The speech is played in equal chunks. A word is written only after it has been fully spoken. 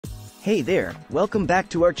Hey there, welcome back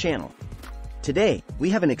to our channel. Today, we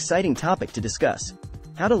have an exciting topic to discuss: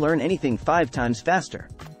 how to learn anything 5 times faster.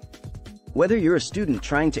 Whether you're a student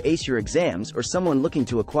trying to ace your exams or someone looking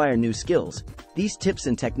to acquire new skills, these tips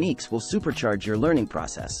and techniques will supercharge your learning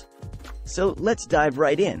process. So let's dive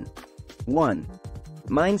right in. 1.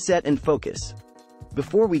 Mindset and focus.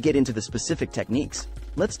 Before we get into the specific techniques,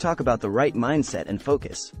 let's talk about the right mindset and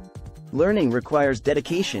focus. Learning requires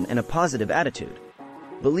dedication and a positive attitude.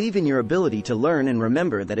 Believe in your ability to learn and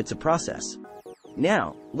remember that it's a process.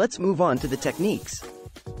 Now, let's move on to the techniques.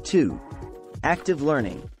 2. Active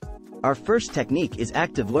learning. Our first technique is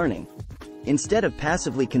active learning. Instead of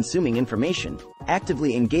passively consuming information,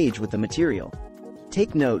 actively engage with the material.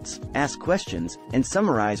 Take notes, ask questions, and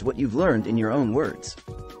summarize what you've learned in your own words.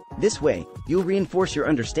 This way, you'll reinforce your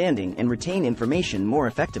understanding and retain information more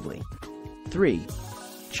effectively. 3.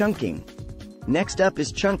 Chunking. Next up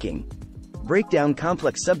is chunking. Break down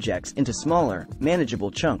complex subjects into smaller, manageable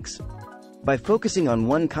chunks. By focusing on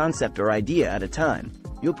one concept or idea at a time,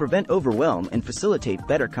 you'll prevent overwhelm and facilitate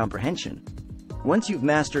better comprehension. Once you've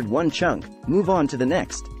mastered one chunk, move on to the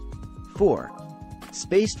next. 4.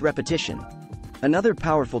 Spaced repetition. Another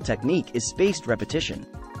powerful technique is spaced repetition.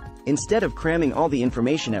 Instead of cramming all the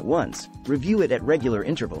information at once, review it at regular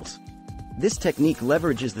intervals. This technique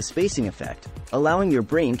leverages the spacing effect, allowing your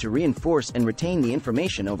brain to reinforce and retain the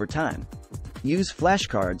information over time. Use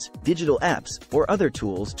flashcards, digital apps, or other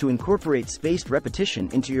tools to incorporate spaced repetition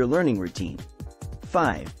into your learning routine.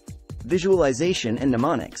 5. Visualization and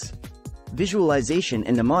mnemonics. Visualization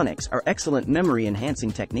and mnemonics are excellent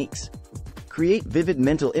memory-enhancing techniques. Create vivid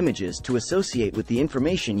mental images to associate with the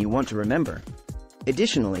information you want to remember.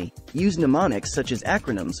 Additionally, use mnemonics such as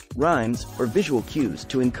acronyms, rhymes, or visual cues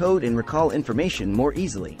to encode and recall information more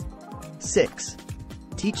easily. 6.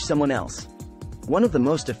 Teach someone else. One of the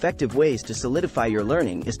most effective ways to solidify your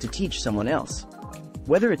learning is to teach someone else.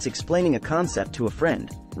 Whether it's explaining a concept to a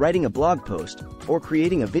friend, writing a blog post, or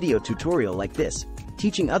creating a video tutorial like this,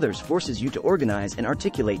 teaching others forces you to organize and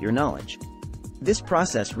articulate your knowledge. This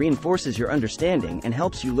process reinforces your understanding and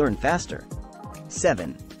helps you learn faster.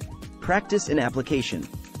 7. Practice and application.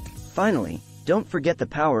 Finally, don't forget the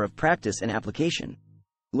power of practice and application.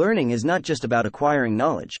 Learning is not just about acquiring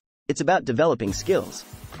knowledge, it's about developing skills.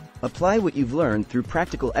 Apply what you've learned through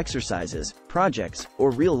practical exercises, projects,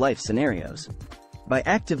 or real-life scenarios. By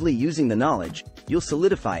actively using the knowledge, you'll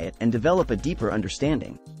solidify it and develop a deeper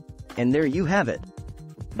understanding. And there you have it.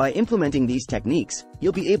 By implementing these techniques,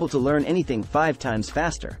 you'll be able to learn anything 5 times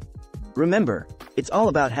faster. Remember, it's all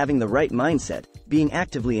about having the right mindset, being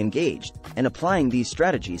actively engaged, and applying these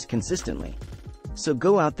strategies consistently. So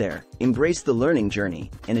go out there, embrace the learning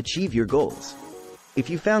journey, and achieve your goals.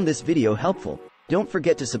 If you found this video helpful, don't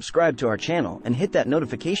forget to subscribe to our channel and hit that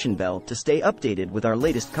notification bell to stay updated with our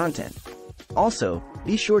latest content. Also,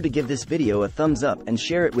 be sure to give this video a thumbs up and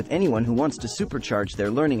share it with anyone who wants to supercharge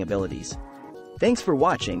their learning abilities. Thanks for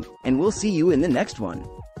watching, and we'll see you in the next one.